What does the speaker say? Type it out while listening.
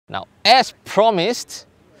Now, as promised,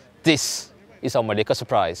 this is our Merdeka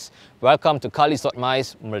surprise. Welcome to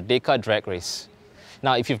Carlist.my's Merdeka Drag Race.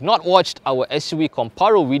 Now, if you've not watched our SUV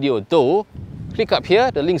Comparo video though, click up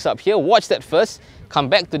here, the link's up here, watch that first, come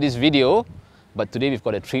back to this video. But today we've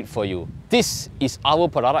got a treat for you. This is our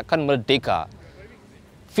perarakan Merdeka,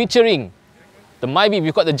 featuring the Myvi.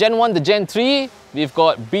 We've got the Gen 1, the Gen 3, we've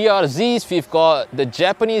got BRZs, we've got the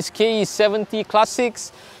Japanese KE70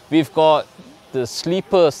 classics, we've got the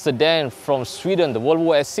sleeper sedan from Sweden, the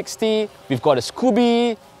Volvo S60, we've got a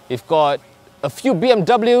Scooby, we've got a few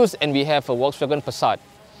BMWs, and we have a Volkswagen Passat.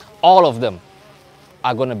 All of them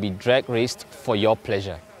are going to be drag raced for your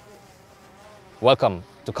pleasure. Welcome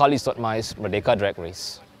to Carlist.my's Merdeka Drag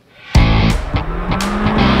Race.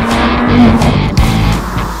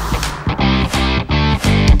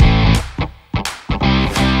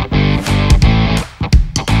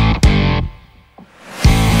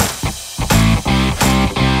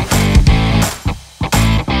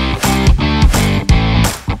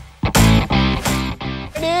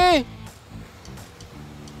 Ready?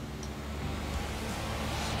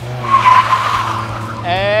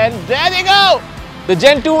 And there we go! The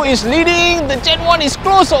Gen 2 is leading, the Gen 1 is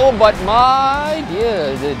close, oh, but my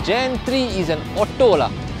dear, the Gen 3 is an auto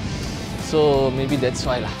lah. So maybe that's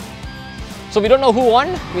why lah. So we don't know who won,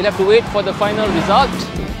 we'll have to wait for the final result.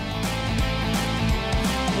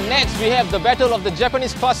 Next we have the battle of the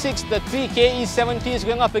Japanese classics, the 3 KE70s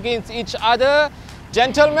going up against each other.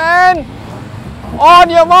 Gentlemen, on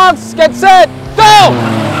your marks, get set, go!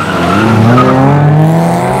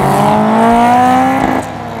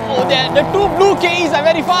 The two blue KEs are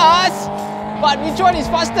very fast, but which one is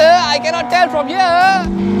faster, I cannot tell from here.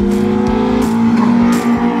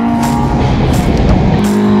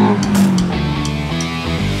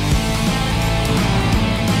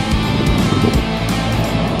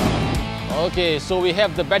 Okay, so we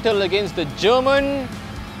have the battle against the German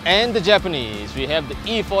and the Japanese. We have the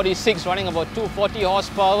E46 running about 240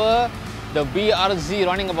 horsepower, the BRZ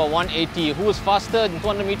running about 180. Who's faster in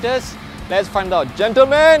 200 meters? Let's find out.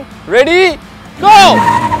 Gentlemen, ready? Go!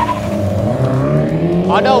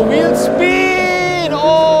 Ada wheel spin!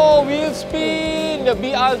 Oh, wheel spin! The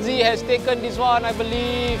BRZ has taken this one, I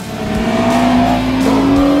believe.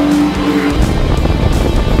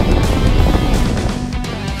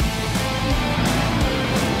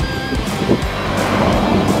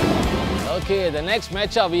 Okay, the next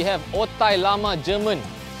matchup we have Otai Lama German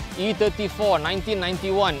E34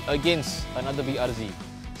 1991 against another BRZ.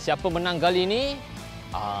 Siapa menang kali ini?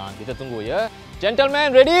 Kita tunggu ya. Gentlemen,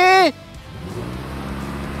 ready?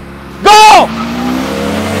 Go!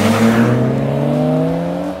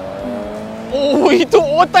 Oh, itu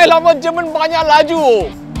otai lama Jerman banyak laju.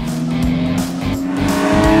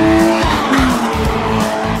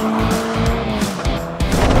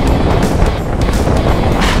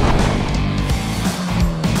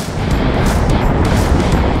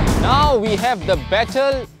 Now we have the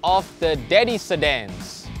battle of the daddy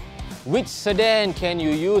sedans. Which sedan can you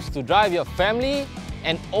use to drive your family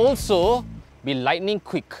and also be lightning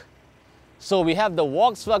quick? So we have the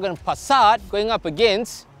Volkswagen Passat going up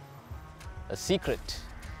against a secret.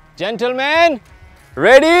 Gentlemen,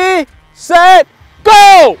 ready, set,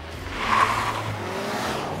 go!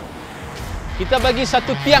 Kita bagi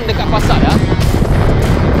satu tiang dekat Passat ya.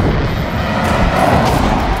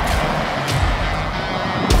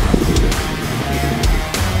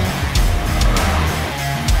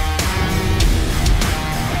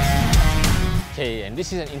 Okay, and this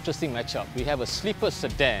is an interesting matchup. We have a sleeper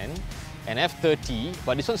sedan, an F30,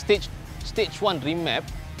 but this one stage 1 remap,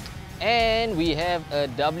 and we have a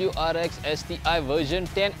WRX STI version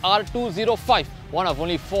 10 R205, one of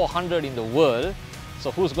only 400 in the world. So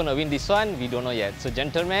who's going to win this one? We don't know yet. So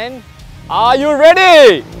gentlemen, are you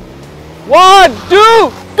ready? 1, 2,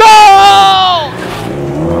 go!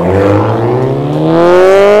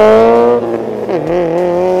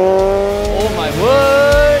 Oh my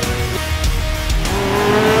word!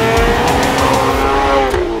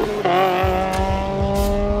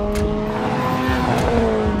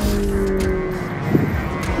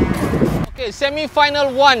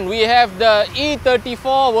 Semi-final 1, we have the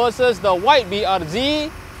E34 versus the white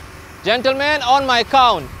BRZ. Gentlemen, on my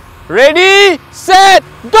count. Ready, set,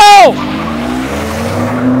 go!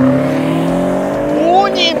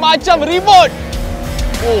 Bunyi macam remote.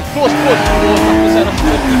 Oh, close. Oh, tapi saya rasa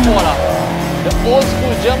 34 lah. The old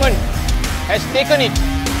school German has taken it.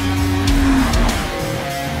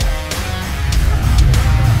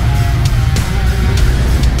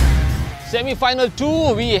 Semi-final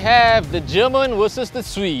 2, we have the German versus the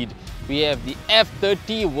Swede. We have the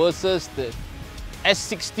F30 versus the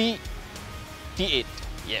S60 T8.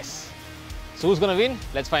 Yes. So who's gonna win?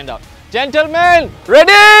 Let's find out. Gentlemen,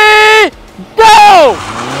 ready? Go!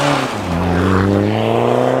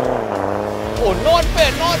 Oh, not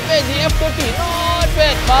bad, the F30, not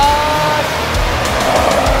bad, but...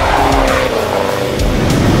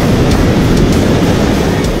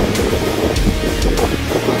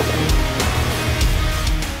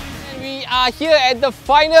 And we are here at the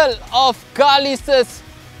final of Carlist's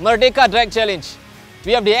Merdeka Drag Challenge.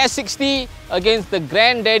 We have the S60 against the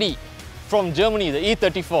granddaddy from Germany, the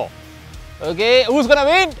E34. Okay, who's gonna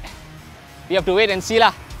win? We have to wait and see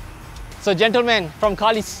lah. So gentlemen from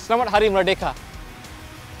Carlist, Selamat Hari Merdeka.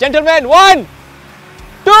 Gentlemen, 1,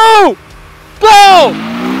 2, go!